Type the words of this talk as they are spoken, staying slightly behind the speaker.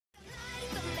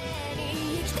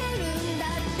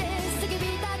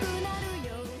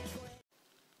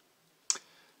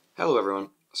Hello everyone,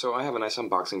 so I have a nice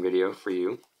unboxing video for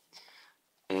you,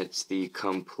 and it's the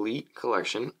complete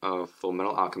collection of Full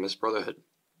Metal Alchemist Brotherhood.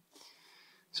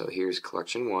 So here's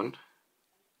collection 1,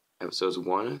 episodes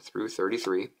 1 through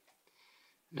 33.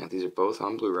 Now these are both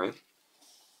on Blu-Ray.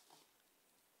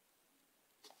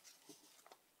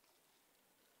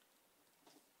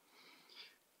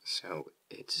 So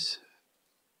it's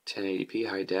 1080p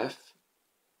high def,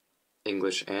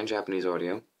 English and Japanese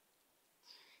audio,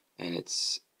 and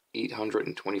it's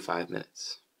 825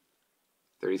 minutes.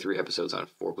 33 episodes on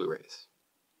 4 Blu-rays.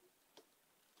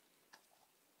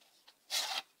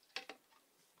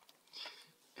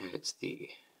 And it's the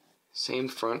same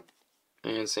front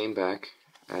and same back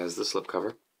as the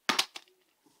slipcover.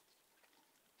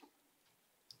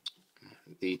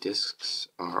 The discs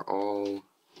are all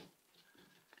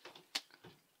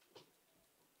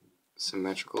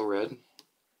symmetrical red.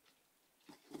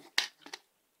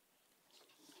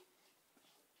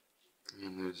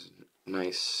 And there's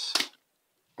nice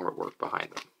artwork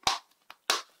behind them.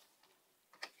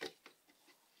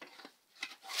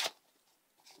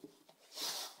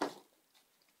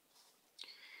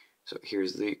 So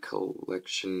here's the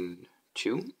collection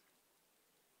 2,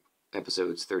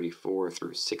 episodes 34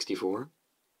 through 64.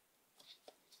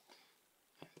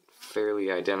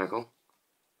 Fairly identical.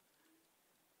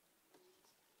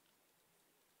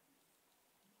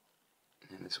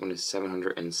 And this one is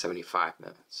 775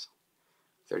 minutes.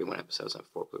 31 episodes on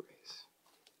 4 Blu-rays.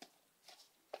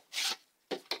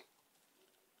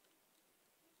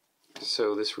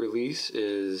 So this release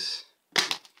is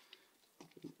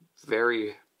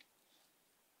very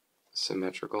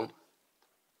symmetrical.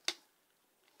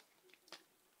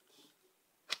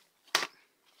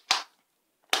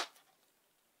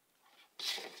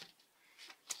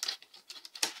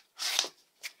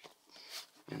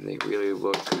 And they really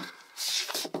look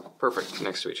perfect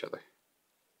next to each other.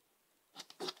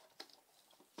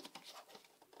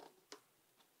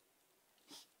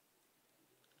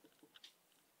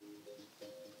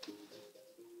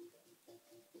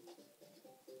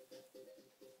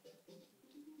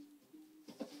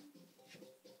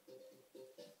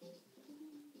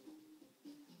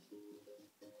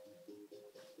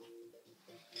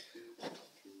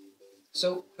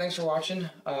 So, thanks for watching.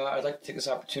 I'd like to take this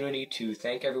opportunity to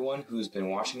thank everyone who's been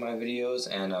watching my videos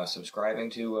and subscribing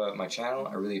to my channel.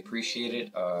 I really appreciate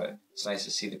it. It's nice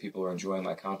to see that people are enjoying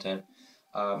my content.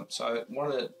 So I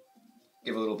wanted to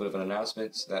give a little bit of an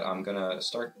announcement that I'm going to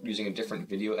start using a different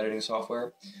video editing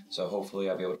software. So hopefully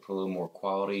I'll be able to put a little more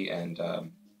quality and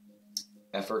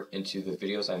effort into the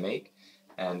videos I make.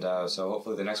 And so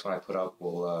hopefully the next one I put up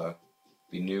will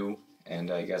be new, and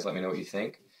you guys let me know what you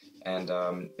think. And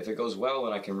if it goes well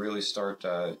and I can really start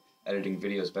editing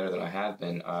videos better than I have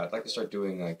been, I'd like to start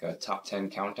doing like top 10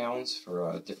 countdowns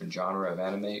for a different genre of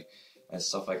anime and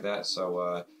stuff like that.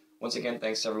 So once again,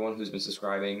 thanks to everyone who's been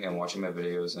subscribing and watching my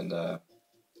videos, and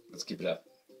let's keep it up.